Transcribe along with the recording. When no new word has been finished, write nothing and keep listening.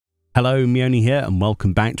Hello, Meoni here, and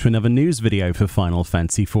welcome back to another news video for Final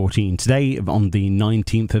Fantasy XIV. Today, on the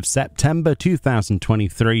 19th of September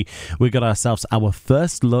 2023, we got ourselves our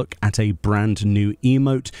first look at a brand new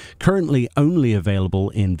emote, currently only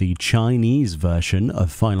available in the Chinese version of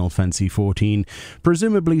Final Fantasy XIV,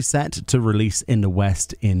 presumably set to release in the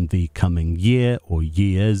West in the coming year or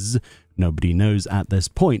years. Nobody knows at this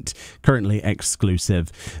point. Currently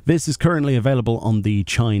exclusive. This is currently available on the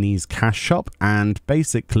Chinese cash shop and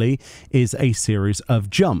basically is a series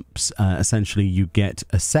of jumps. Essentially, you get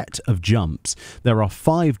a set of jumps. There are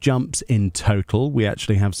 5 jumps in total. We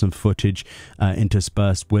actually have some footage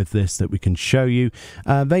interspersed with this that we can show you.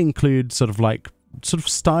 They include sort of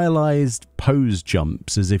stylized pose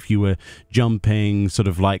jumps, as if you were jumping sort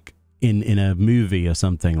of like in a movie or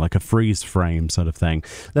something, like a freeze frame sort of thing.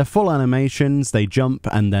 They're full animations, they jump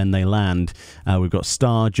and then they land. We've got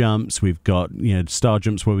star jumps, we've got, star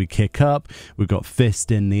jumps where we kick up, we've got fist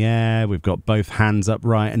in the air, we've got both hands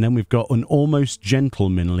upright, and then we've got an almost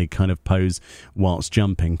gentlemanly kind of pose whilst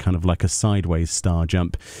jumping, kind of like a sideways star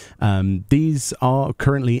jump. These are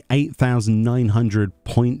currently 8,900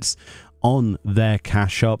 points on their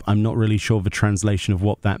cash shop. I'm not really sure the translation of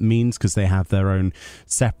what that means because they have their own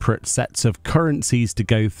separate sets of currencies to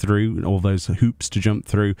go through, all those hoops to jump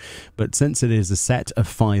through. But since it is a set of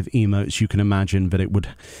 5 emotes, you can imagine that it would,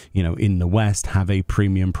 in the West, have a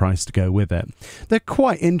premium price to go with it. They're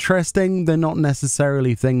quite interesting. They're not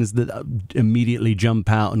necessarily things that immediately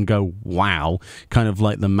jump out and go, wow, kind of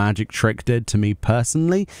like the magic trick did to me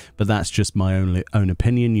personally, but that's just my own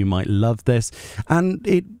opinion. You might love this, and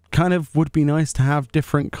it kind of would be nice to have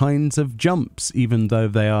different kinds of jumps, even though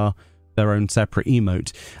they are their own separate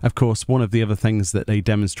emote. Of course, one of the other things that they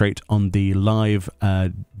demonstrate on the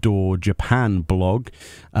LIVEDOOR Japan blog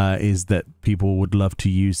is that people would love to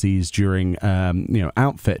use these during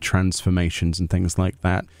outfit transformations and things like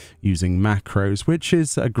that, using macros, which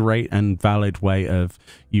is a great and valid way of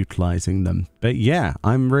utilizing them. But yeah,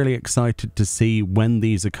 I'm really excited to see when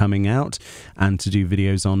these are coming out and to do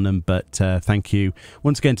videos on them. But thank you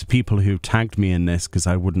once again to people who tagged me in this, because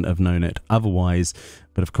I wouldn't have known it otherwise.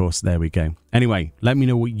 But of course, there we go. Anyway, let me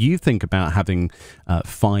know what you think about having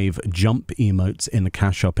 5 jump emotes in the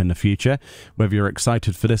cash shop in the future, whether you're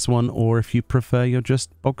excited for this one or if you prefer your just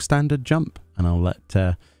bog standard jump. And I'll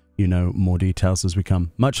let you know more details as we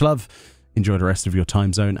come. Much love, enjoy the rest of your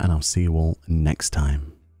time zone, and I'll see you all next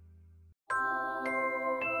time.